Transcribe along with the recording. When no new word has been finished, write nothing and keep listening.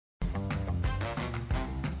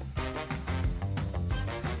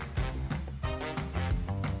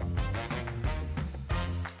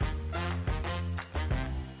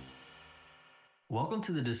Welcome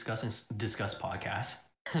to the Discuss podcast,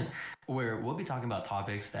 where we'll be talking about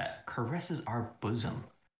topics that caresses our bosom.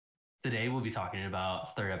 Today we'll be talking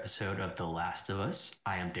about third episode of The Last of Us.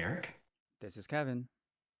 I am Derek. This is Kevin.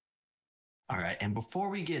 All right, and before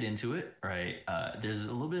we get into it, right, there's a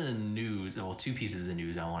little bit of news. Well, two pieces of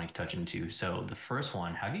news I want to touch into. So the first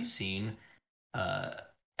one, have you seen? Uh,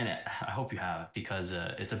 and I hope you have because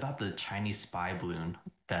it's about the Chinese spy balloon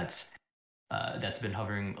that's been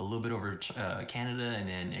hovering a little bit over Canada and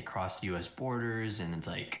then it crossed U.S. borders, and it's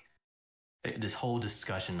like this whole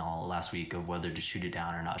discussion all last week of whether to shoot it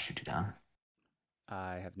down or not shoot it down.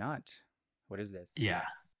 I have not. What is this? Yeah,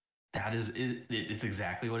 that is it. It's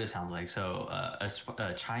exactly what it sounds like. So,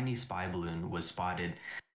 a Chinese spy balloon was spotted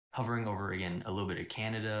hovering over again a little bit of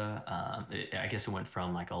Canada. I guess it went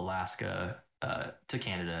from like Alaska to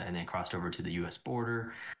Canada and then crossed over to the U.S.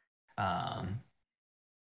 border. Um,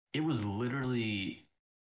 it was literally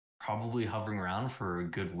probably hovering around for a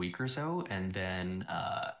good week or so, and then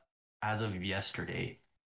as of yesterday,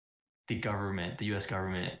 the U.S.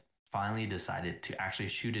 government, finally decided to actually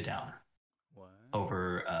shoot it down What?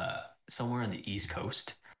 over somewhere on the East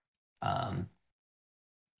Coast. Um,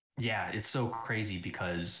 yeah, it's so crazy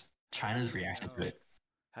because How did China's they reaction to know? it.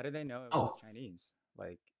 How did they know it was Oh, Chinese?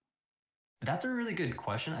 Like, that's a really good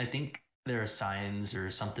question. I think there are signs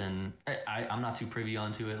or something. I'm not too privy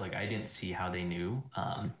onto it. Like I didn't see how they knew.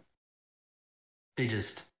 They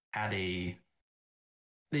just had a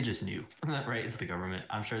they just knew, right? It's the government.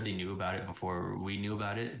 I'm sure they knew about it before we knew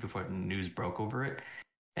about it, before the news broke over it,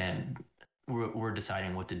 and we're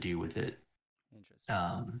deciding what to do with it. interesting.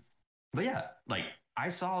 Um, but yeah, like I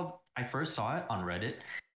first saw it on Reddit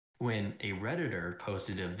when a Redditor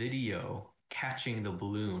posted a video catching the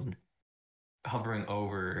balloon hovering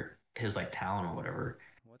over his like town or whatever.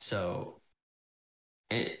 What the heck? So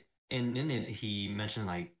it and in it he mentioned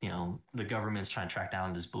like the government's trying to track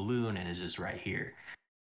down this balloon and it's just right here.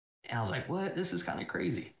 And I was like, what? This is kind of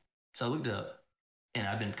crazy. So I looked up and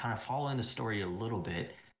I've been kind of following the story a little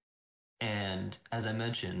bit. And as I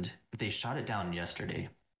mentioned, they shot it down yesterday.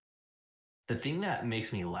 The thing that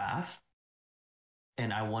makes me laugh,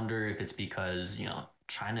 and I wonder if it's because,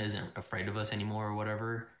 China isn't afraid of us anymore or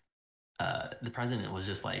whatever. The president was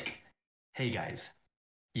just like, hey guys,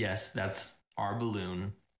 yes, that's our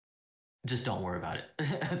balloon. Just don't worry about it.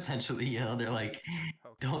 Essentially, they're like,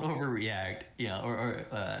 don't Okay. overreact, or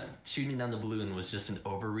shooting down the balloon was just an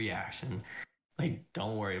overreaction. Like,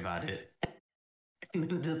 don't worry about it. And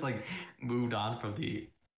then just like moved on from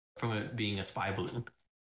it being a spy balloon.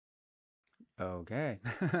 Okay.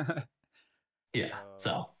 Yeah. So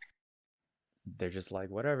So, they're just like,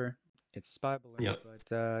 whatever. It's a spy balloon, yep.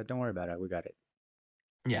 but don't worry about it. We got it.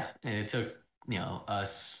 Yeah. And it took,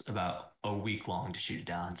 us about a week long to shoot it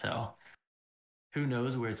down. So who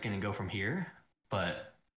knows where it's going to go from here?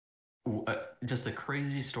 But just a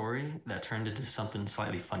crazy story that turned into something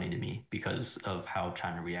slightly funny to me because of how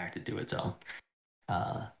China reacted to it. So,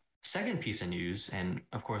 uh, second piece of news, and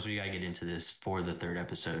of course, we got to get into this for the third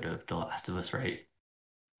episode of The Last of Us, right?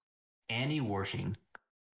 Annie Wershing,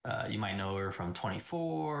 you might know her from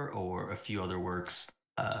 24 or a few other works,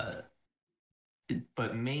 uh,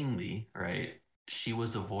 but mainly, right, she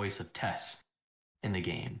was the voice of Tess in the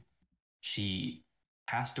game. She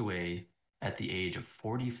passed away at the age of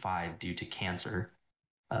 45 due to cancer,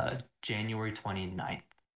 January 29th.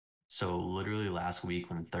 So, literally last week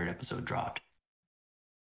when the third episode dropped.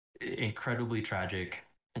 Incredibly tragic,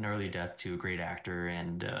 an early death to a great actor,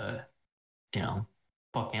 and, you know,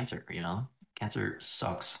 fuck cancer. Cancer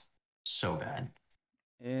sucks so bad.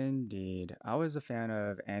 Indeed. I was a fan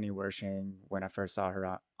of Annie Wershing when I first saw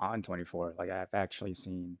her on 24. Like, I've actually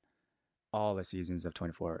seen all the seasons of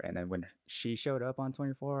 24. And then when she showed up on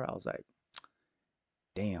 24, I was like,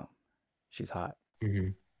 damn, she's hot.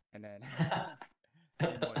 Mhm. And then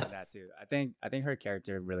maybe more than that too. I think her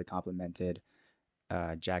character really complemented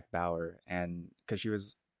Jack Bauer, and because she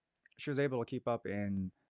was able to keep up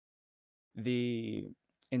in the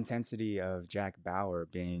intensity of Jack Bauer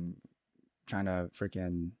being trying to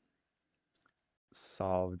freaking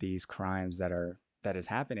solve these crimes that is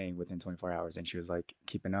happening within 24 hours, and she was like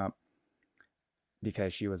keeping up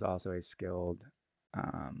because she was also a skilled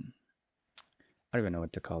um I don't even know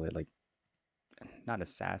what to call it, like not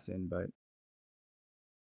assassin but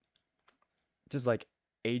just like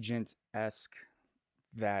agent esque,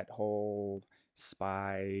 that whole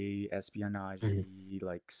spy espionage Mhm.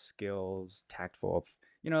 like skills, tactful,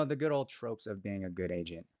 the good old tropes of being a good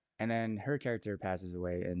agent. And then her character passes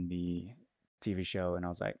away in the TV show, and I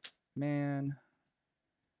was like, man,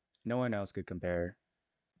 no one else could compare,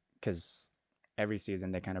 because every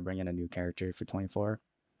season they kind of bring in a new character for 24.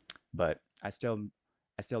 But I still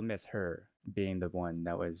I still miss her being the one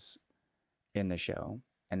that was in the show.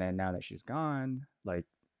 And then now that she's gone, like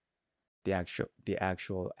the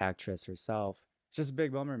actual actress herself, it's just a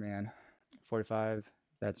big bummer, man. 45,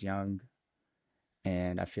 that's young,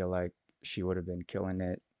 and I feel like she would have been killing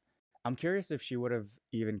it. I'm curious if she would have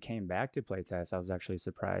even came back to play Tess. I was actually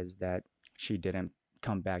surprised that she didn't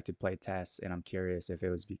come back to play Tess, and I'm curious if it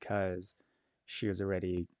was because she was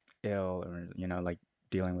already ill or like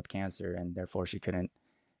dealing with cancer and therefore she couldn't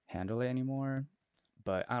handle it anymore.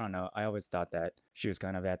 But I don't know. I always thought that she was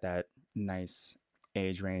kind of at that nice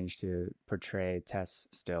age range to portray Tess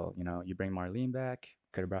still. You bring Marlene back,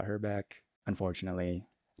 could have brought her back. Unfortunately,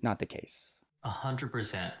 not the case.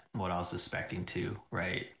 100% what I was suspecting too,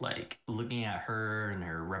 right? Like looking at her and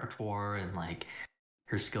her repertoire and like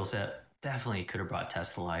her skill set, definitely could have brought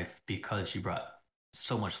Tess to life because she brought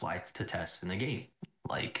so much life to Tess in the game.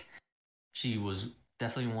 Like she was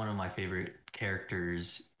definitely one of my favorite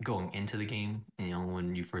characters going into the game,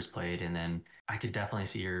 when you first played, and then I could definitely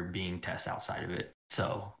see her being Tess outside of it.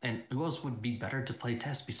 So, and who else would be better to play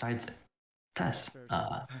Tess besides Tess? That's very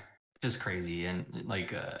true. Just crazy. And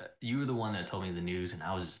like, you were the one that told me the news, and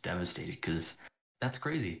I was just devastated because that's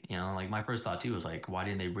crazy. Like my first thought too was like, why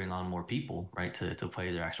didn't they bring on more people, right, to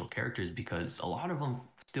play their actual characters? Because a lot of them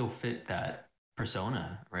still fit that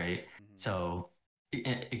persona, right? Mhm. So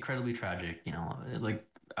incredibly tragic. Like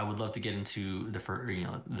I would love to get into the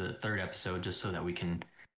third episode just so that we can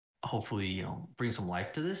hopefully bring some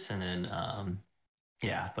life to this, and then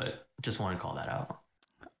yeah. But just want to call that out.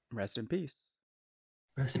 Rest in peace.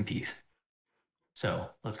 Rest in peace. So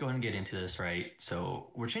let's go ahead and get into this, right?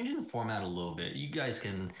 So we're changing the format a little bit. You guys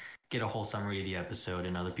can get a whole summary of the episode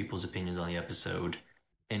and other people's opinions on the episode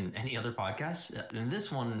in any other podcasts. In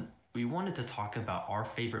this one, we wanted to talk about our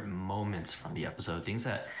favorite moments from the episode, things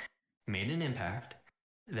that made an impact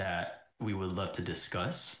that we would love to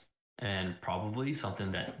discuss, and probably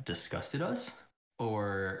something that disgusted us,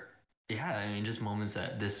 or yeah, I mean, just moments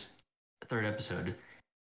that this third episode,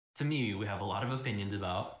 to me, we have a lot of opinions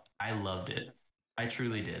about. I loved it. I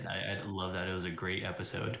truly did. I love that. It was a great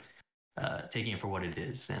episode, taking it for what it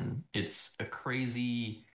is. And it's a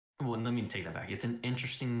crazy, well, let me take that back. It's an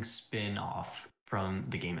interesting spin off from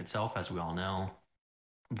the game itself, as we all know.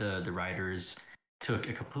 The writers took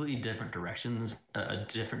a completely a different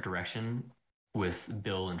direction with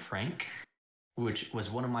Bill and Frank, which was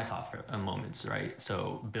one of my top moments, right?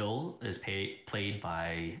 So Bill is played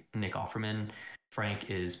by Nick Offerman. Frank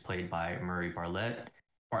is played by Murray Bartlett,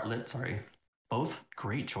 sorry. Both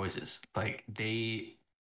great choices. Like they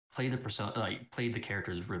played the persona, like played the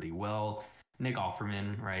characters really well. Nick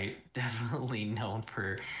Offerman, right? Definitely known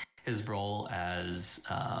for his role as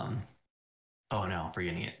oh no, I'm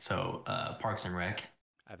forgetting it. So Parks and Rec.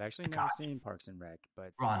 I've actually never God, seen Parks and Rec,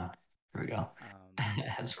 but Ron. Here we go. um,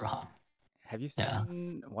 As Ron. have you Yeah.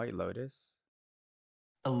 seen White Lotus?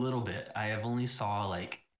 A little bit. I have only saw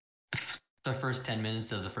like the first 10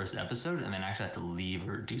 minutes of the first episode, and then I actually had to leave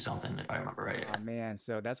or do something if I remember right. Oh man,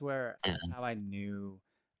 so Yeah. that's how I knew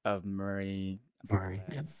of Murray Murray.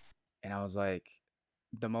 Bartlett. Yeah. And I was like,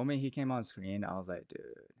 the moment he came on screen, I was like, dude,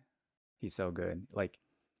 he's so good. Like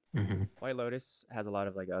Hmm. White Lotus has a lot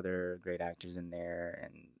of like other great actors in there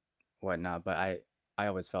and whatnot, but I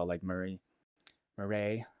always felt like Murray,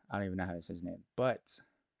 I don't even know how to say his name, but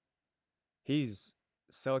he's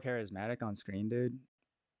so charismatic on screen, dude.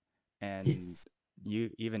 And you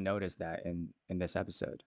even noticed that in this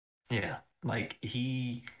episode. Yeah. Like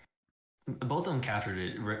both of them captured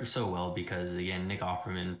it so well because again, Nick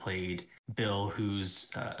Offerman played Bill, who's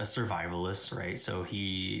a survivalist, right? So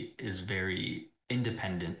he is very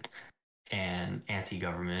independent and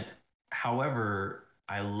anti-government. However,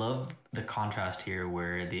 I love the contrast here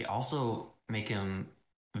where they also make him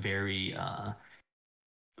very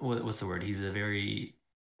what's the word? He's a very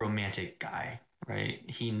romantic guy, right?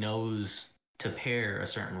 He knows to pair a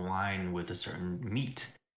certain wine with a certain meat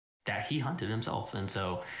that he hunted himself. And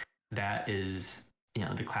so that is,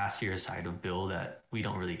 the classier side of Bill that we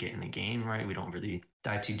don't really get in the game, right? We don't really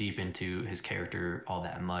dive too deep into his character all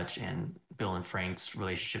that much. And Bill and Frank's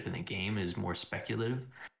relationship in the game is more speculative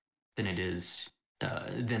than it is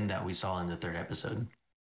than that we saw in the third episode.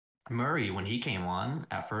 Murray, when he came on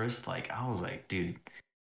at first, like I was like, dude,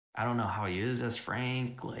 I don't know how he is as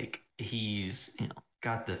Frank. Like he's,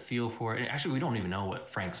 got the feel for it. Actually, we don't even know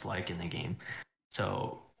what Frank's like in the game.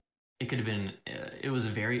 So it could have been, it was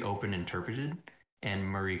very open interpreted, and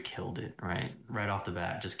Murray killed it, right? Right off the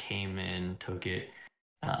bat, just came in, took it.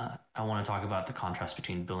 I want to talk about the contrast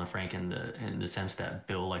between Bill and Frank in the sense that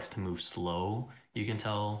Bill likes to move slow. You can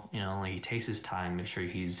tell, like he takes his time, make sure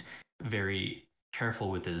he's very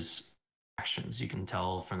careful with his actions. You can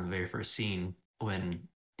tell from the very first scene when,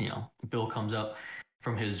 Bill comes up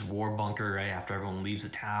from his war bunker right after everyone leaves the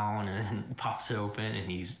town and then pops it open and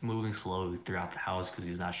he's moving slowly throughout the house because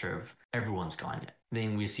he's not sure if everyone's gone yet.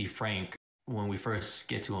 Then we see Frank when we first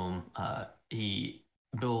get to him. He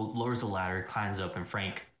Bill lowers the ladder, climbs up, and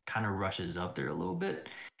Frank kind of rushes up there a little bit,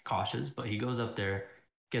 cautious, but he goes up there,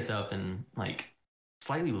 gets up, and like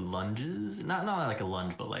slightly lunges, not like a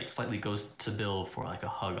lunge, but like slightly goes to Bill for like a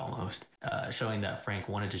hug almost, showing that Frank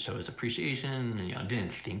wanted to show his appreciation and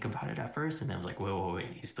didn't think about it at first, and then was like, wait,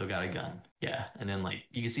 he's still got a gun, yeah, and then like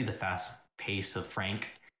you can see the fast pace of Frank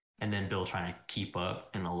and then Bill trying to keep up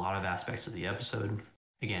in a lot of aspects of the episode.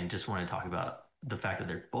 Again, just want to talk about the fact that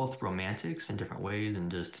they're both romantics in different ways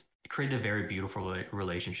and just created a very beautiful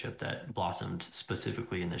relationship that blossomed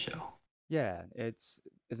specifically in the show. Yeah, it's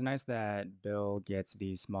nice that Bill gets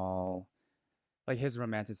these small, like his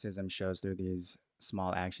romanticism shows through these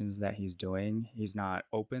small actions that he's doing. He's not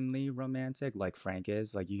openly romantic like Frank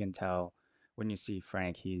is. Like you can tell when you see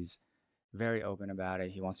Frank, he's very open about it.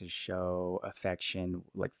 He wants to show affection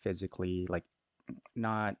like physically, like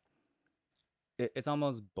not it's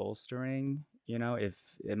almost bolstering, if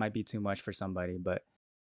it might be too much for somebody, but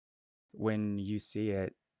when you see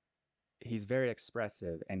it, he's very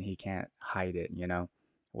expressive and he can't hide it.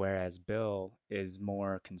 Whereas Bill is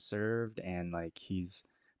more conserved and like he's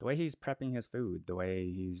the way he's prepping his food, the way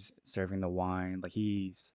he's serving the wine, like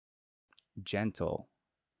he's gentle.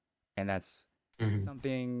 And that's Mhm.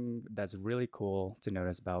 something that's really cool to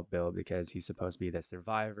notice about Bill because he's supposed to be the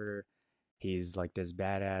survivor. He's like this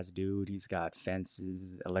badass dude. He's got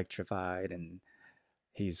fences electrified and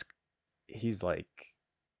he's he's like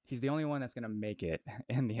he's the only one that's gonna make it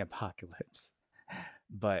in the apocalypse.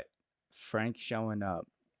 But Frank showing up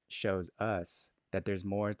shows us that there's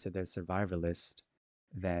more to the survivalist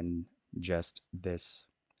than just this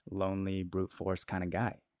lonely brute force kind of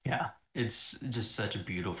guy. Yeah, it's just such a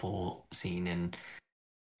beautiful scene, and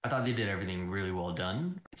I thought they did everything really well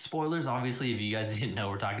done. Spoilers, obviously, if you guys didn't know,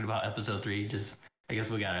 we're talking about episode three. Just, I guess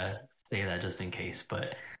we gotta say that just in case.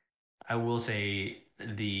 But I will say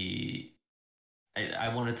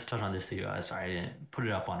I wanted to touch on this too. Sorry, I didn't put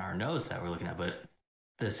it up on our notes that we're looking at, but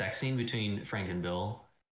the sex scene between Frank and Bill,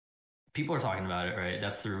 people are talking about it, right?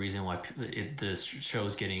 That's the reason why the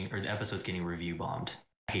show's getting or the episode's getting review bombed.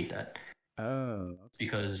 I hate that Oh, okay.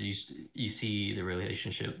 because you see the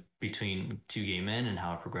relationship between two gay men and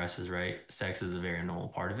how it progresses, right? Sex is a very normal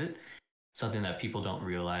part of it, something that people don't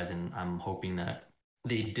realize, and I'm hoping that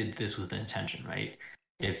they did this with intention, right?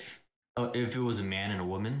 If if it was a man and a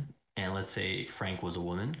woman, and let's say Frank was a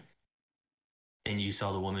woman, and you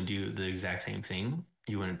saw the woman do the exact same thing,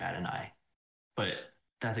 you wouldn't bat an eye. But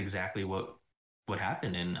that's exactly what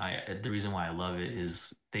happened, and the reason why I love it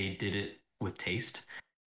is they did it with taste,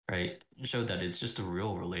 right? It showed that it's just a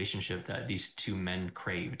real relationship that these two men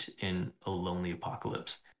craved in a lonely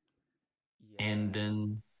apocalypse. And Yeah,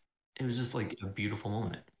 then it was just like it's a beautiful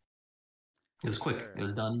moment. It for was quick. It sure.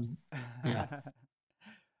 was done. Yeah.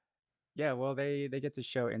 Yeah, well, they get to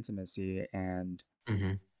show intimacy, and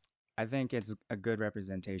Hmm. I think it's a good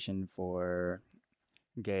representation for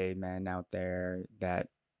gay men out there that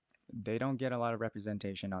they don't get a lot of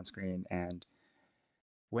representation on screen, and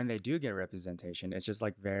when they do get representation, it's just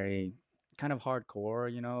like very kind of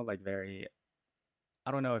hardcore, like very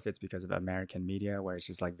I don't know if it's because of American media where it's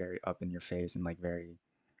just like very up in your face and like very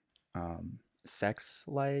sex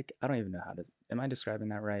like. I don't even know how to am I describing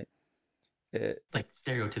that right? It Like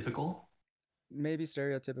stereotypical. maybe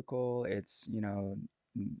stereotypical. It's,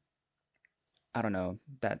 I don't know,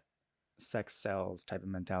 that sex sells type of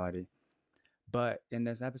mentality. But in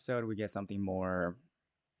this episode we get something more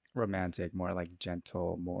romantic, more like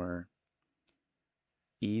gentle, more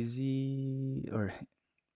easy, or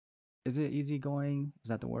is it easygoing? Is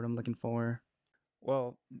that the word I'm looking for?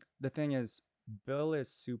 Well, the thing is, Bill is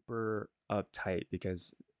super uptight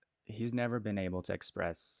because he's never been able to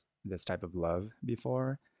express this type of love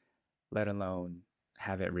before, let alone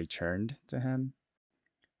have it returned to him.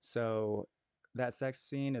 So that sex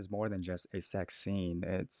scene is more than just a sex scene.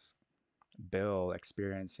 It's Bill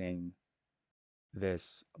experiencing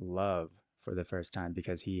this love for the first time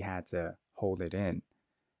because he had to hold it in.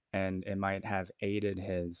 And it might have aided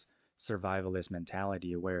his survivalist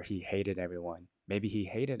mentality where he hated everyone. Maybe he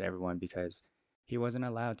hated everyone because he wasn't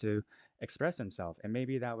allowed to express himself. And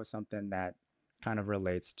maybe that was something that kind of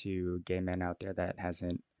relates to gay men out there that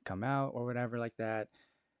hasn't come out or whatever like that.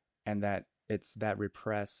 And that it's that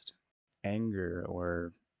repressed anger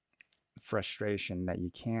or frustration that you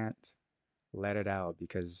can't let it out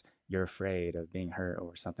because you're afraid of being hurt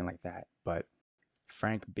or something like that. But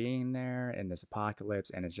Frank being there in this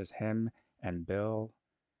apocalypse and it's just him And Bill,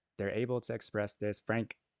 they're able to express this.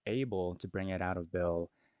 Frank able to bring it out of Bill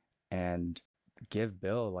and give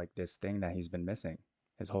Bill like this thing that he's been missing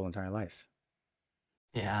his whole entire life.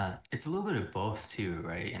 Yeah, it's a little bit of both too,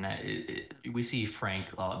 right? And we see Frank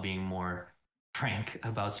being more frank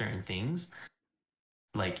about certain things.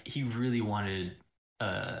 Like he really wanted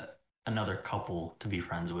uh, another couple to be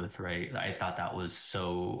friends with, right? I thought that was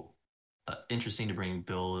so interesting to bring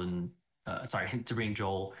Bill and sorry, to bring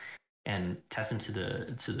Joel and Tess into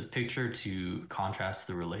the picture to contrast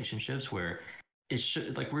the relationships where it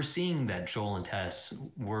should like we're seeing that Joel and Tess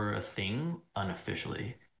were a thing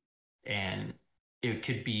unofficially, and it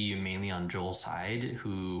could be mainly on Joel's side,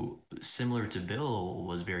 who, similar to Bill,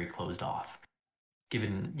 was very closed off,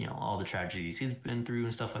 given, all the tragedies he's been through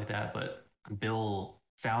and stuff like that. But Bill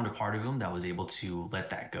found a part of him that was able to let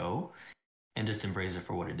that go and just embrace it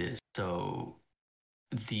for what it is. So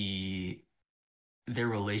the their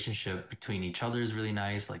relationship between each other is really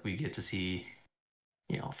nice. Like we get to see,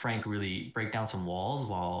 Frank really break down some walls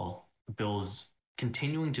while Bill's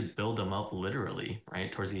continuing to build them up literally,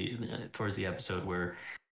 right? Towards the episode where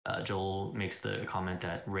Joel makes the comment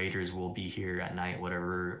that Raiders will be here at night,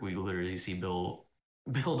 whatever. We literally see Bill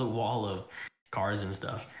build a wall of cars and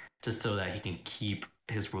stuff just so that he can keep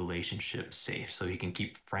his relationship safe, so he can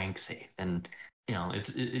keep Frank safe. And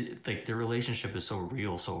like the relationship is so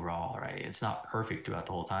real, so raw, right? It's not perfect throughout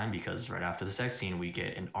the whole time because right after the sex scene, we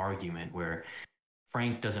get an argument where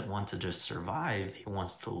Frank doesn't want to just survive, he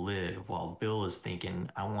wants to live, while Bill is thinking,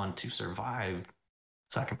 I want to survive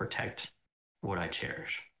so I can protect what I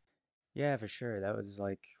cherish. Yeah, for sure. That was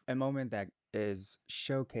like a moment that is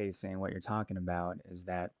showcasing what you're talking about is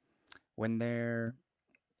that when they're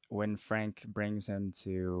when Frank brings him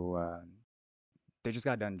to they just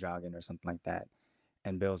got done jogging or something like that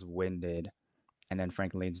and Bill's winded and then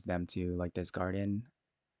Frank leads them to like this garden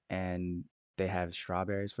and they have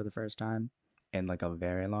strawberries for the first time in like a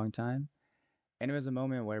very long time. And it was a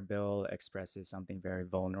moment where Bill expresses something very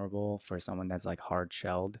vulnerable for someone that's like hard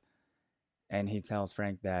shelled. And he tells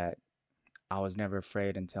Frank that I was never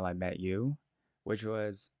afraid until I met you, which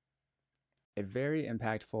was a very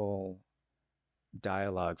impactful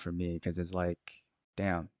dialogue for me because it's like,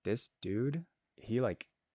 damn, this dude, he like,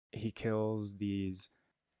 he kills the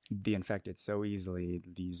infected so easily,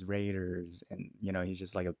 these raiders, and he's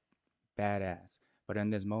just like a badass. But in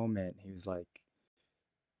this moment, he was like,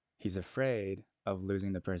 he's afraid of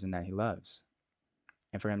losing the person that he loves.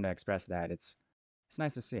 And for him to express that, it's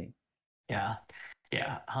nice to see. Yeah.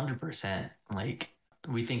 Yeah, 100%. Like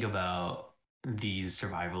we think about these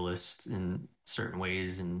survivalists in certain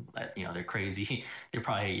ways and they're crazy. They're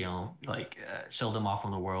probably, like shield them off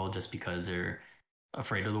from the world just because they're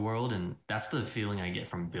afraid of the world. And that's the feeling I get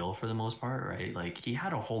from Bill for the most part, right? Like he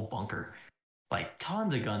had a whole bunker, like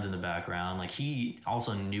tons of guns in the background. Like he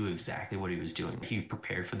also knew exactly what he was doing. He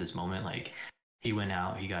prepared for this moment. Like he went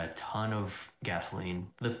out, he got a ton of gasoline,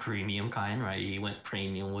 the premium kind, right? He went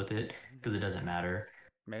premium with it because it doesn't matter.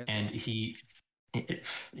 May as And well.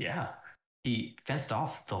 yeah, he fenced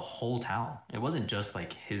off the whole town. It wasn't just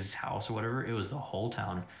like his house or whatever. It was the whole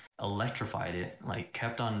town, electrified it, like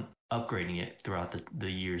kept on upgrading it throughout the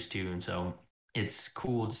years too. And so it's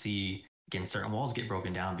cool to see, again, certain walls get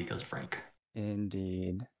broken down because of Frank.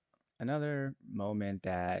 Indeed. Another moment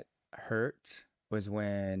that hurt was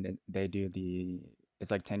when they do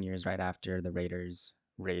it's like 10 years right after the Raiders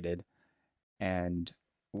raided. And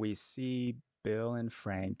we see Bill and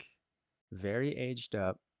Frank very aged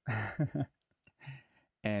up.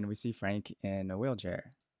 And we see Frank in a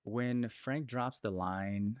wheelchair. When Frank drops the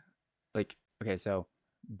line, like, okay, so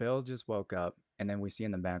Bill just woke up, and then we see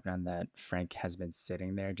in the background that Frank has been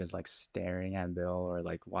sitting there just like staring at Bill or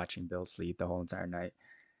like watching Bill sleep the whole entire night.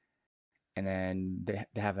 And then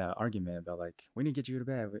they have an argument about like, we need to get you to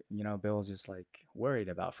bed. Bill's just like worried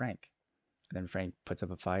about Frank. And then Frank puts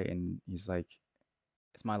up a fight and he's like,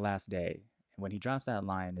 it's my last day. And when he drops that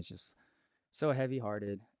line, it's just so heavy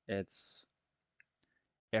hearted. It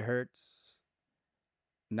hurts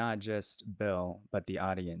not just Bill, but the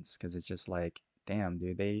audience because it's just like, damn,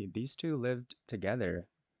 dude, these two lived together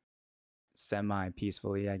semi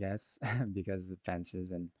peacefully, I guess, because of the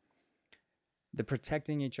fences and the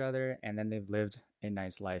protecting each other, and then they've lived a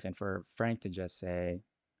nice life. And for Frank to just say,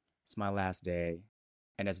 "It's my last day,"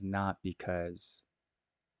 and it's not because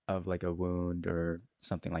of like a wound or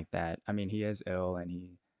something like that. I mean, he is ill,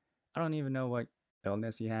 and I don't even know what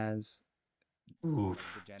illness he has, Oof. something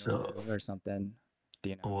degenerative So, or something. Do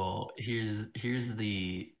you know? well, here's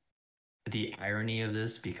the irony of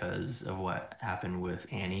this because of what happened with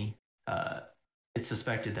Annie. Uh, it's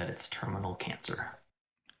suspected that it's terminal cancer.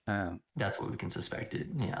 Oh, That's what we can suspect it.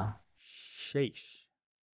 Yeah. Sheesh.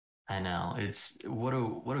 I know. It's what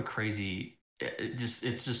a crazy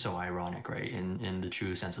it's just so ironic, right? In the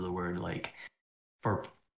true sense of the word, like for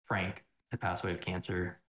Frank to pass away of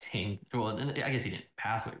cancer. Well, I guess he didn't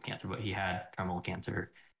pass away of cancer, but he had terminal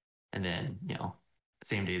cancer, and then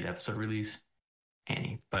same day the episode release,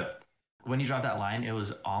 Annie. But when he dropped that line, it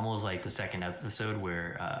was almost like the second episode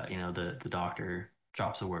where the doctor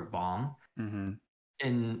drops the word bomb. Mm-hmm.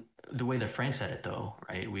 And the way that Frank said it, though,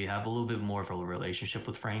 right? We have a little bit more of a relationship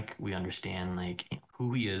with Frank. We understand like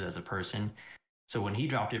who he is as a person. So when he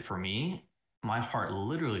dropped it for me, my heart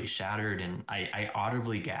literally shattered, and I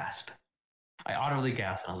audibly gasped. I audibly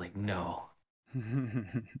gasped, and I was like, "No,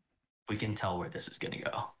 we can tell where this is gonna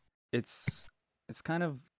go." it's it's kind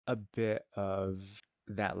of a bit of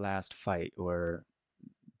that last fight or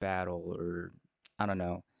battle, or I don't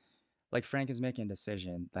know. Like Frank is making a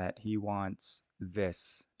decision that he wants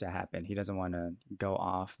this to happen. He doesn't want to go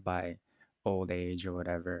off by old age or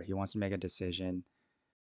whatever. He wants to make a decision.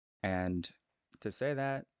 And to say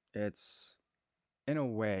that, it's in a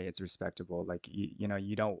way it's respectable. Like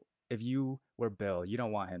you don't, if you were Bill, you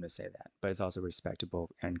don't want him to say that. But it's also respectable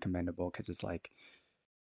and commendable because it's like,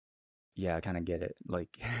 yeah, I kind of get it.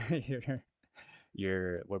 Like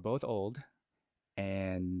we're both old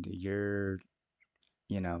and you're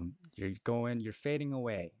fading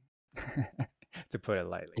away, to put it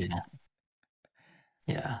lightly. Yeah,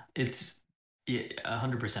 yeah, it's yeah,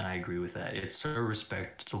 100%. I agree with that. It's so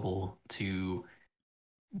respectable to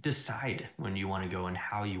decide when you want to go and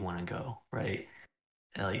how you want to go, right?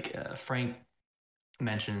 Like Frank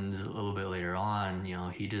mentions a little bit later on,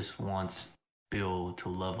 he just wants Bill to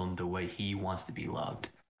love him the way he wants to be loved.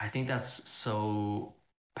 I think that's so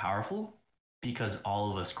powerful because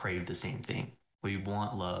all of us crave the same thing. We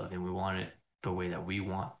want love and we want it the way that we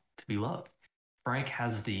want to be loved. Frank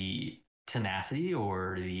has the tenacity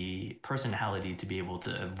or the personality to be able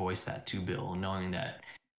to voice that to Bill, knowing that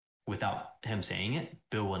without him saying it,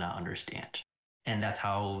 Bill will not understand. And that's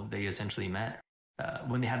how they essentially met.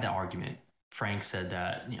 When they had that argument, Frank said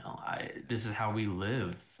that, this is how we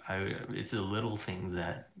live. It's the little things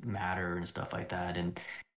that matter and stuff like that. And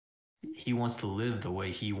he wants to live the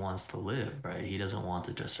way he wants to live, right? He doesn't want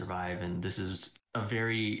to just survive. And this is a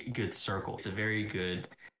very good circle. It's a very good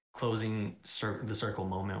closing the circle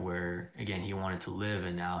moment where, again, he wanted to live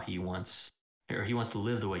and now he wants to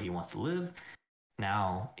live the way he wants to live.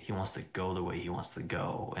 Now he wants to go the way he wants to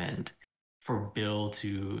go. And for Bill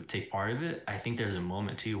to take part of it, I think there's a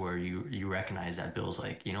moment too where you recognize that Bill's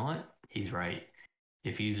like, you know what? He's right.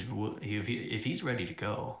 If he's ready to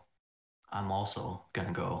go, I'm also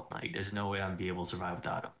gonna go. Like, there's no way I'm be able to survive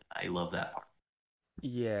without him. I love that part.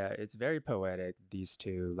 Yeah, it's very poetic, these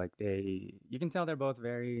two. Like you can tell they're both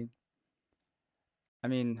very, I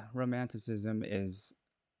mean, romanticism is,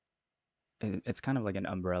 it's kind of like an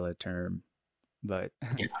umbrella term, but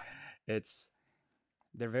Yeah, it's,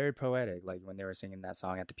 they're very poetic. Like when they were singing that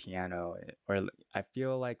song at the piano, I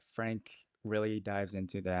feel like Frank really dives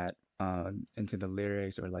into that, into the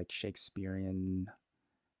lyrics or like Shakespearean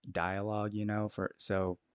dialogue, for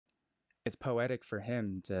so it's poetic for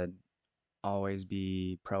him to always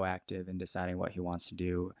be proactive in deciding what he wants to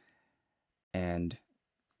do and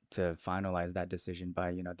to finalize that decision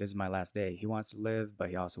by, this is my last day. He wants to live, but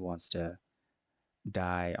he also wants to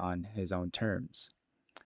die on his own terms.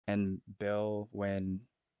 And Bill, when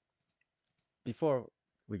before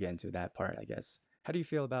we get into that part, I guess, how do you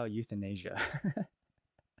feel about euthanasia?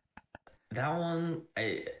 that one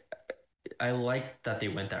I like that they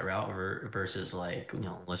went that route versus like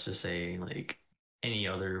let's just say like any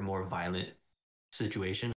other more violent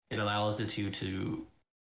situation. It allows the two to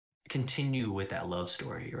continue with that love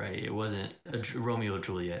story, right? It wasn't a Romeo and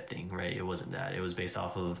Juliet thing, right? It wasn't that. It was based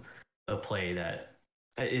off of a play that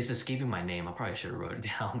is escaping my name. I probably should have wrote it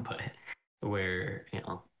down, but where,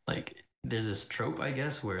 like there's this trope, I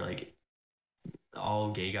guess, where like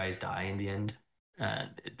all gay guys die in the end. And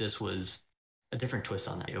this was a different twist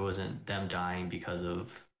on that. It wasn't them dying because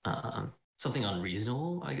of something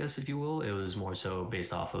unreasonable, I guess, if you will. It was more so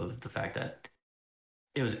based off of the fact that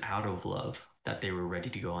it was out of love that they were ready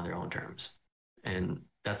to go on their own terms. And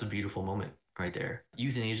that's a beautiful moment right there.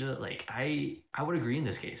 Euthanasia, like I would agree in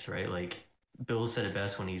this case, right? Like Bill said it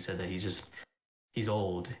best when he said that he's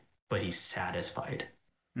old, but he's satisfied.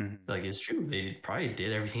 Mhm. Like it's true. They probably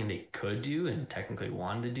did everything they could do and technically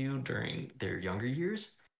wanted to do during their younger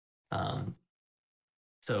years. Um,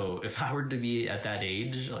 so if I were to be at that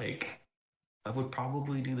age, like I would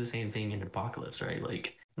probably do the same thing in Apocalypse, right?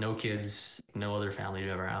 Like no kids, no other family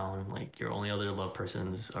around, like your only other loved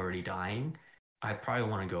person's already dying. I probably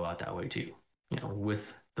want to go out that way too, with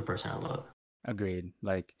the person I love. Agreed.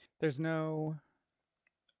 Like, there's no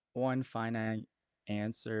one finite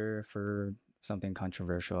answer for something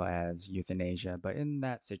controversial as euthanasia, but in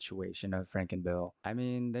that situation of Frank and Bill, I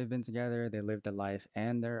mean, they've been together, they lived a life,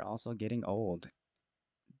 and they're also getting old.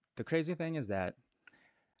 The crazy thing is that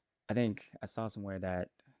I think I saw somewhere that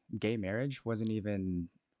gay marriage wasn't even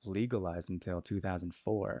legalized until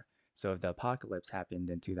 2004. So if the apocalypse happened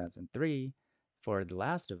in 2003 for The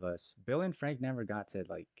Last of Us, Bill and Frank never got to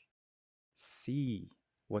like see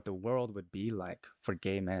what the world would be like for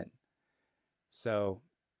gay men. So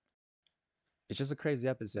it's just a crazy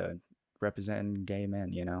episode representing gay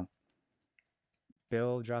men, you know?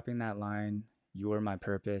 Bill dropping that line, "You are my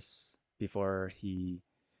purpose," before he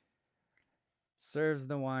serves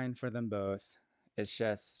the wine for them both. It's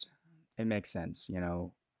just, it makes sense, you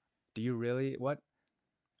know? Do you really,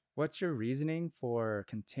 what's your reasoning for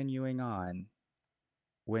continuing on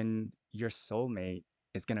when your soulmate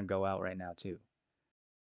is gonna go out right now too?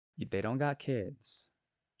 They don't got kids,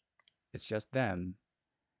 it's just them.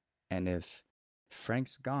 And if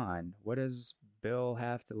Frank's gone, what does Bill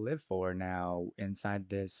have to live for now inside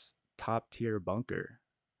this top tier bunker?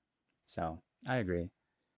 So I agree.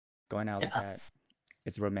 Going out like Yeah. that,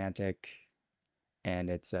 it's romantic and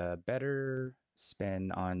it's a better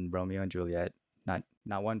spin on Romeo and Juliet.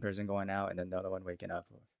 Not one person going out and then the other one waking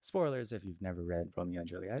up. Spoilers if you've never read Romeo and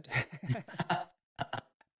Juliet.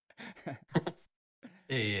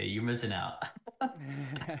 Yeah, yeah, you're missing out. Just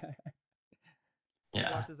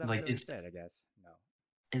Yeah, watch this like episode instead, I guess. No.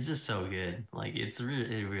 it's just so good. Like it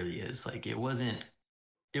really is. Like it was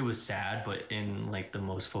sad, but in like the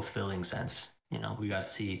most fulfilling sense. You know, we got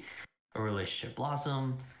to see a relationship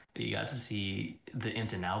blossom. We got to see the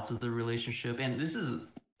ins and outs of the relationship. And this is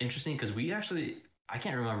interesting because I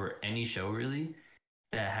can't remember any show really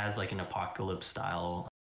that has like an apocalypse style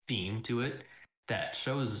theme to it that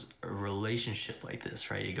shows a relationship like this,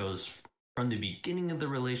 right? It goes from the beginning of the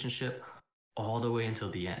relationship all the way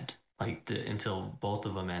until the end, until both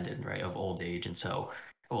of them ended, right, of old age. And so,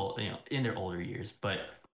 well, in their older years, but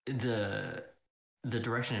the the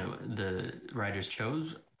direction the writers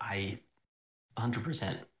chose, I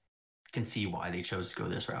 100% can see why they chose to go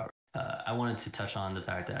this route. I wanted to touch on the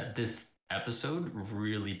fact that this episode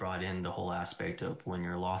really brought in the whole aspect of when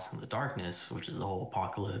you're lost in the darkness, which is the whole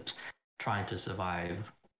apocalypse, trying to survive,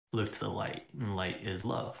 look to the light, and light is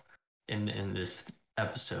love in this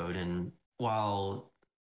episode. And while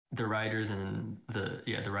the writers and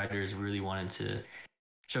the writers really wanted to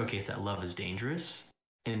showcase that love is dangerous,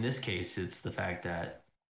 in this case, it's the fact that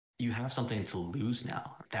you have something to lose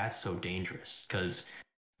now. That's so dangerous because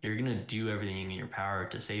you're gonna do everything in your power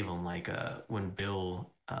to save him. Like when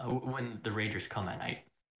the Raiders come at night,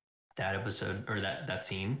 that episode or that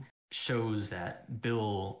scene shows that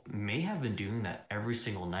Bill may have been doing that every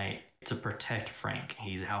single night to protect Frank.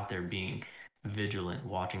 He's out there being vigilant,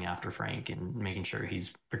 watching after Frank and making sure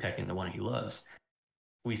he's protecting the one he loves.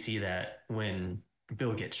 We see that when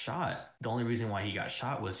Bill gets shot, the only reason why he got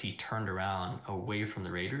shot was he turned around away from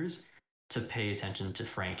the Raiders to pay attention to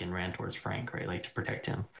Frank and ran towards Frank, right? Like to protect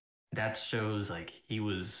him. That shows like he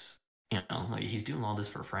was, like he's doing all this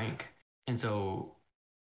for Frank. And so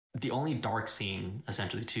the only dark scene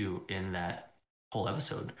essentially too in that whole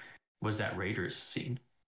episode was that Raiders scene.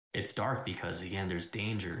 It's dark because again there's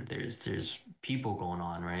danger, there's people going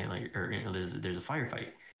on, right? Like or there's a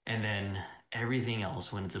firefight. And then everything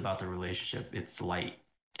else when it's about the relationship, it's light.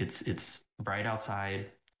 It's bright outside.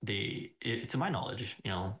 To my knowledge,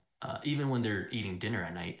 even when they're eating dinner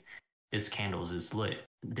at night, it's candles, it's lit.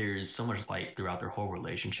 There's so much light throughout their whole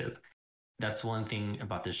relationship. That's one thing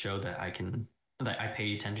about this show that I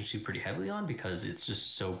pay attention to pretty heavily on because it's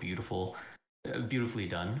just so beautifully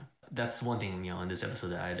done. That's one thing, in this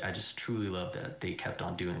episode that I just truly love that they kept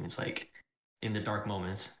on doing. It's like in the dark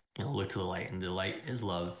moments, look to the light, and the light is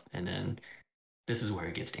love, and then this is where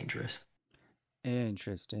it gets dangerous.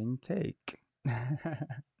 Interesting take.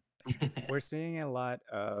 We're seeing a lot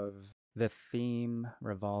of the theme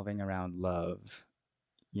revolving around love,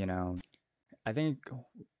 you know. I think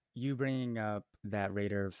you bringing up that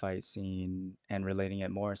Raider fight scene and relating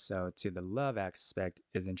it more so to the love aspect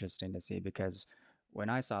is interesting to see because when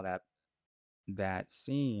I saw that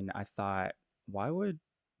scene, I thought, why would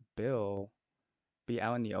Bill be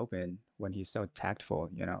out in the open when he's so tactful,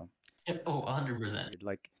 you know? It's Oh, just so 100%. weird,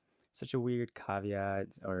 like such a weird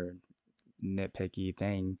caveat or nitpicky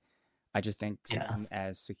thing. I just think Yeah. someone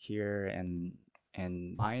as secure and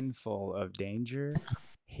mindful of danger,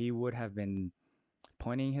 he would have been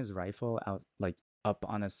pointing his rifle out like up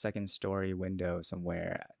on a second story window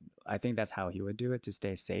somewhere. I think that's how he would do it to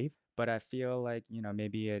stay safe. But I feel like,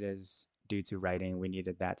 maybe it is due to writing, we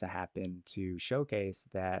needed that to happen to showcase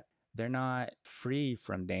that they're not free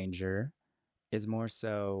from danger, is more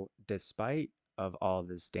so despite of all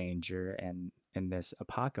this danger and in this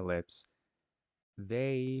apocalypse,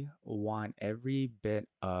 they want every bit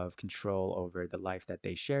of control over the life that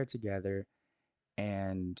they share together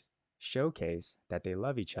and showcase that they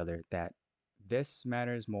love each other, that this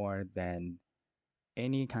matters more than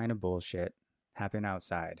any kind of bullshit happen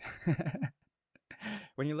outside.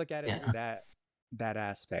 When you look at it through Yeah. that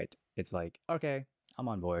aspect, it's like, okay, I'm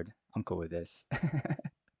on board. I'm cool with this.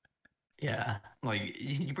 Yeah, like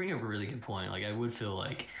you bring up a really good point. Like I would feel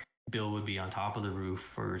like Bill would be on top of the roof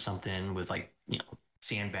or something with like,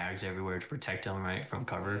 sandbags everywhere to protect him, right, from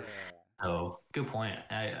cover. Yeah. So good point.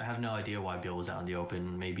 I have no idea why Bill was out in the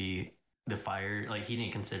open. Maybe the fire, like he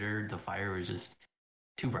didn't consider the fire was just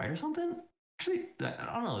too bright or something. Actually,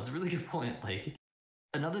 I don't know. It's a really good point. Like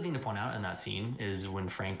another thing to point out in that scene is when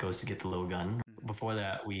Frank goes to get the little gun. Mhm. Before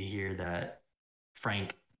that, we hear that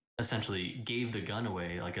Frank essentially gave the gun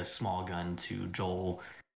away, like a small gun, to Joel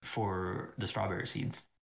for the strawberry seeds.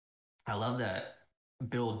 I love that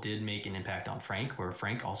Bill did make an impact on Frank, where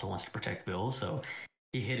Frank also wants to protect Bill. So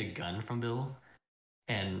he hid a gun from Bill.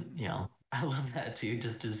 And, I love that too,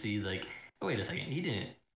 just to see, like, oh, wait a second, he didn't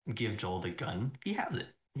give Joel the gun. He has it.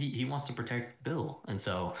 He wants to protect Bill. And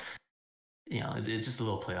so it's just a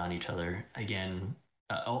little play on each other. Again,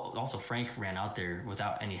 also Frank ran out there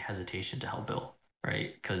without any hesitation to help Bill,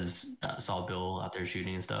 right? Because saw Bill out there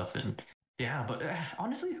shooting and stuff, and yeah. But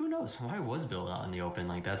honestly, who knows? Why was Bill out in the open?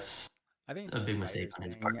 Like that's I think it's a just a big mistake writer's on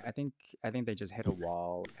his thing. part. I think they just hit a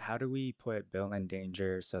wall. How do we put Bill in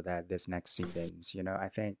danger so that this next scene ends? I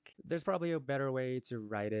think there's probably a better way to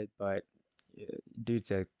write it, but uh, due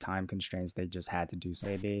to time constraints, they just had to do so.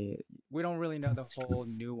 We don't really know the whole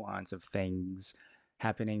nuance of things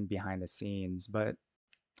happening behind the scenes, but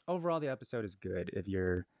overall, the episode is good if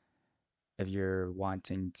you're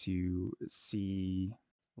wanting to see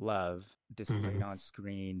love displayed Hmm. on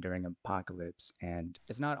screen during apocalypse. And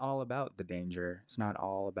it's not all about the danger, it's not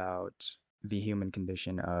all about the human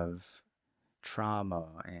condition of trauma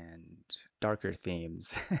and darker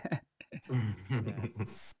themes. Yeah.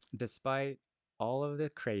 Despite all of the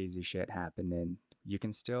crazy shit happening, you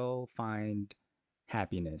can still find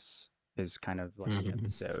happiness, is kind of like the Hmm.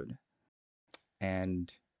 episode.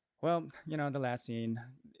 And well, the last scene,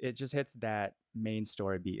 it just hits that main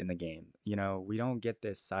story beat in the game. We don't get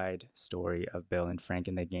this side story of Bill and Frank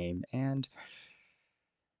in the game, and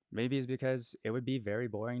maybe it's because it would be very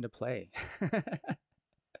boring to play.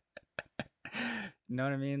 Know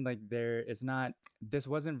what I mean? Like it's not. This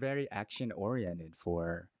wasn't very action oriented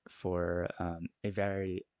for a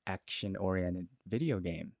very action oriented video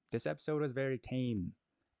game. This episode was very tame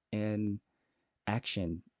in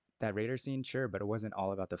action. That Raider scene, sure, but it wasn't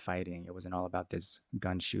all about the fighting. It wasn't all about this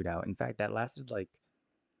gun shootout. In fact, that lasted like,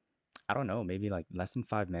 I don't know, maybe like less than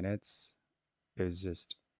 5 minutes. It was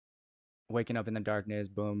just waking up in the darkness,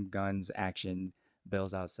 boom, guns, action,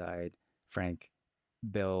 Bill's outside, Frank,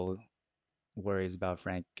 Bill worries about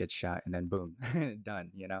Frank, gets shot, and then boom,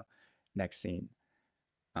 done. Next scene.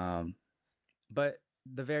 Um, but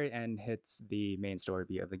the very end hits the main story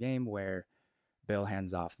beat of the game where Bill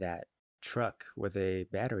hands off that truck with a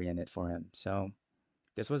battery in it for him. So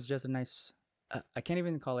this was just a nice. I can't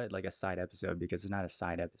even call it like a side episode because it's not a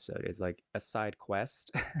side episode. It's like a side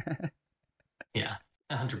quest. Yeah,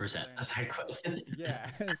 We hundred get to percent learn a side about, quest. yeah,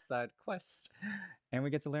 side quest, and we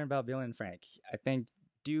get to learn about Bill and Frank. I think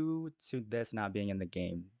due to this not being in the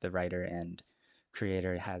game, the writer and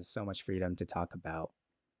creator has so much freedom to talk about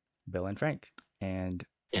Bill and Frank, and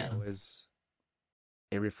Yeah, Bill is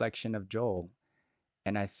a reflection of Joel.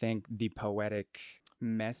 And I think the poetic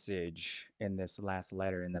message in this last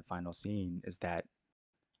letter in the final scene is that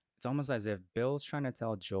it's almost as if Bill's trying to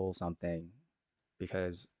tell Joel something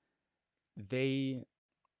because they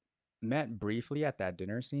met briefly at that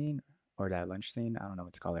dinner scene or that lunch scene. I don't know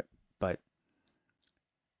what to call it. But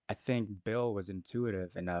I think Bill was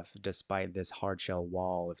intuitive enough, despite this hard shell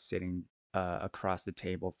wall of sitting across the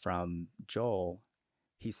table from Joel.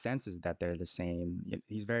 He senses that they're the same.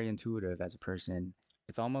 He's very intuitive as a person.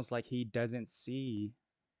 It's almost like he doesn't see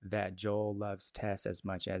that Joel loves Tess as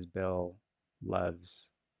much as Bill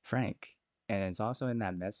loves Frank. And it's also in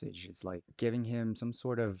that message. It's like giving him some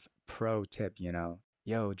sort of pro tip, yo,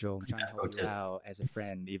 Joel, I'm trying to help pro you tip. out as a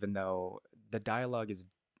friend, even though the dialogue is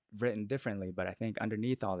written differently. But I think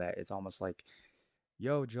underneath all that, it's almost like,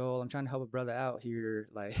 yo, Joel, I'm trying to help a brother out here.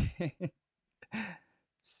 Like,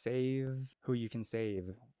 save who you can save,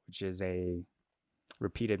 which is a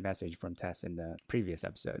repeated message from Tess in the previous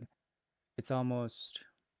episode. It's almost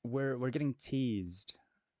we're getting teased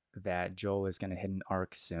that Joel is going to hit an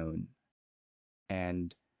arc soon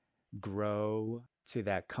and grow to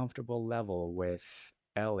that comfortable level with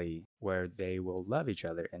Ellie where they will love each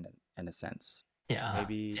other in a sense. Yeah,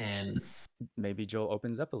 Maybe and maybe Joel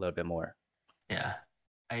opens up a little bit more. yeah,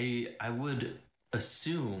 I would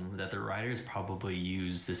assume that the writers probably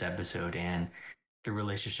use this episode and the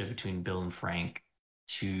relationship between Bill and Frank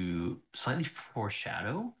to slightly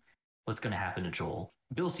foreshadow what's going to happen to Joel.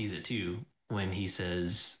 Bill sees it too when he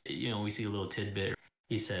says, we see a little tidbit.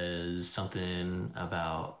 He says something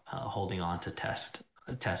about holding on to test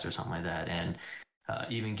or something like that, and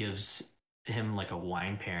even gives him like a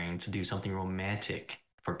wine pairing to do something romantic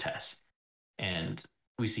for Tess. And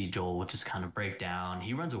we see Joel just kind of break down.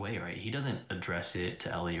 He runs away, right? He doesn't address it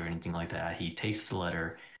to Ellie or anything like that. He takes the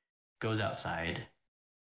letter, goes outside.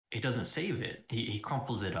 He doesn't save it. He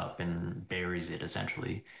crumples it up and buries it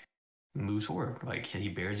essentially. Moves forward. Like he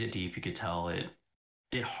buries it deep. You could tell it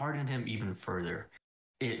hardened him even further.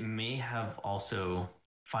 It may have also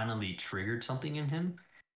finally triggered something in him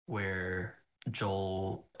where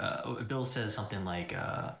Bill says something like,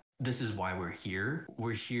 this is why we're here.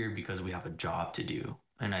 We're here because we have a job to do.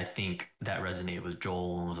 And I think that resonated with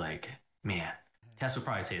Joel and was like, man, Tess would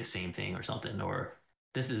probably say the same thing or something. Or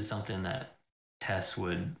this is something that Tess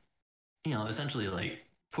would, essentially like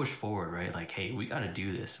push forward, right? Like, hey, we got to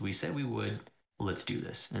do this. We said we would. Let's do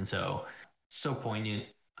this. And so poignant.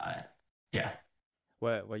 I, yeah,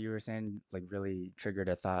 What you were saying like really triggered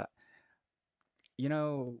a thought. You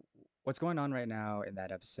know, what's going on right now in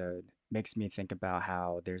that episode makes me think about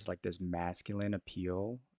how there's like this masculine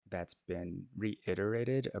appeal that's been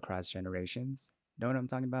reiterated across generations. Know what I'm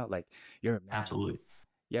talking about? Like, you're a man, absolutely.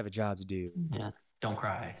 you have a job to do. Yeah. Don't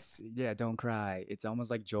cry. It's, yeah, don't cry. It's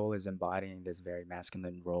almost like Joel is embodying this very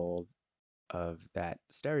masculine role of that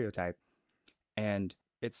stereotype. And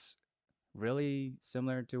it's really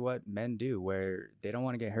similar to what men do, where they don't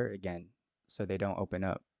want to get hurt again, so they don't open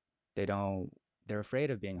up. They don't. They're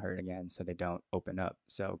afraid of being hurt again, so they don't open up.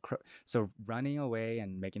 So running away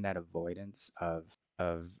and making that avoidance of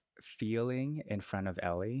feeling in front of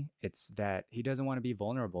Ellie, it's that he doesn't want to be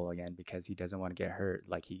vulnerable again because he doesn't want to get hurt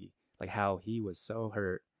like how he was so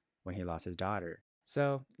hurt when he lost his daughter.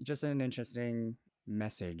 So just an interesting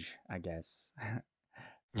message, I guess.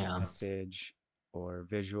 Yeah. Message or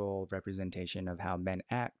visual representation of how men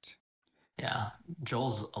act. Yeah.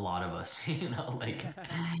 Joel's a lot of us, like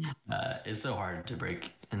it's so hard to break.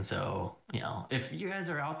 And so, if you guys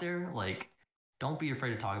are out there, like, don't be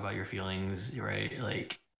afraid to talk about your feelings, right?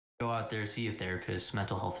 Like, go out there, see a therapist.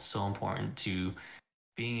 Mental health is so important to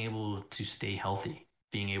being able to stay healthy,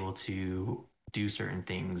 being able to do certain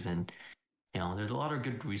things. And, there's a lot of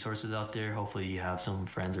good resources out there. Hopefully, you have some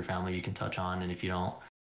friends or family you can touch on. And if you don't,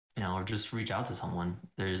 or just reach out to someone.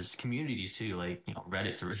 There's communities too, like,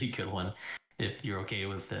 Reddit's a really good one if you're okay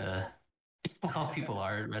with how people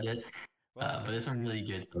are at Reddit. Well, I But there's think some really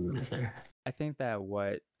that good stuff there. I think that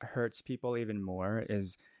what hurts people even more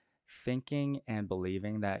is thinking and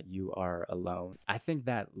believing that you are alone. I think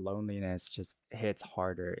that loneliness just hits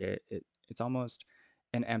harder. It's almost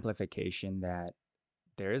an amplification that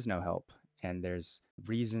there is no help and there's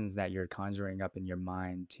reasons that you're conjuring up in your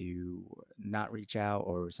mind to not reach out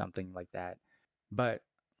or something like that. But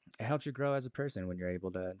it helps you grow as a person when you're able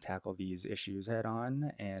to tackle these issues head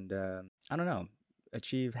on and I don't know,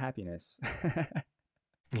 achieve happiness.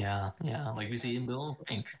 Yeah, yeah. Like we see in Bill and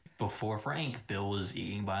Frank. Before Frank, Bill was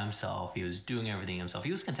eating by himself. He was doing everything himself.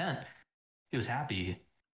 He was content. He was happy.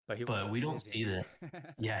 But he But wasn't we don't see living.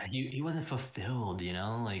 that. Yeah, he wasn't fulfilled,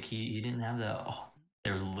 Like he didn't have that. Oh,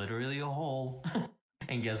 there was literally a hole.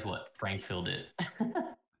 And guess what? Frank filled it.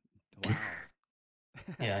 Wow.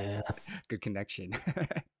 Yeah, Good connection.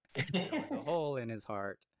 There was yeah. a hole in his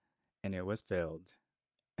heart and it was filled.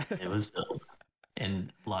 It was filled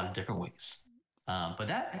in a lot of different ways. But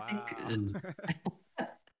that I think Wow. is I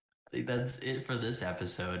think that's it for this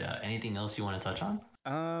episode. Anything else you want to touch on?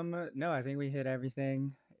 No, I think we hit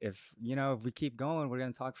everything. If we keep going, we're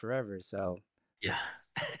gonna talk forever. So Yeah.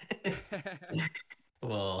 let's.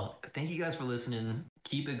 Well, thank you guys for listening.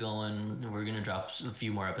 Keep it going. We're gonna drop a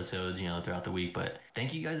few more episodes, throughout the week. But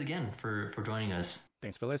thank you guys again for joining us.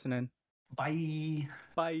 Thanks for listening. Bye.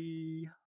 Bye.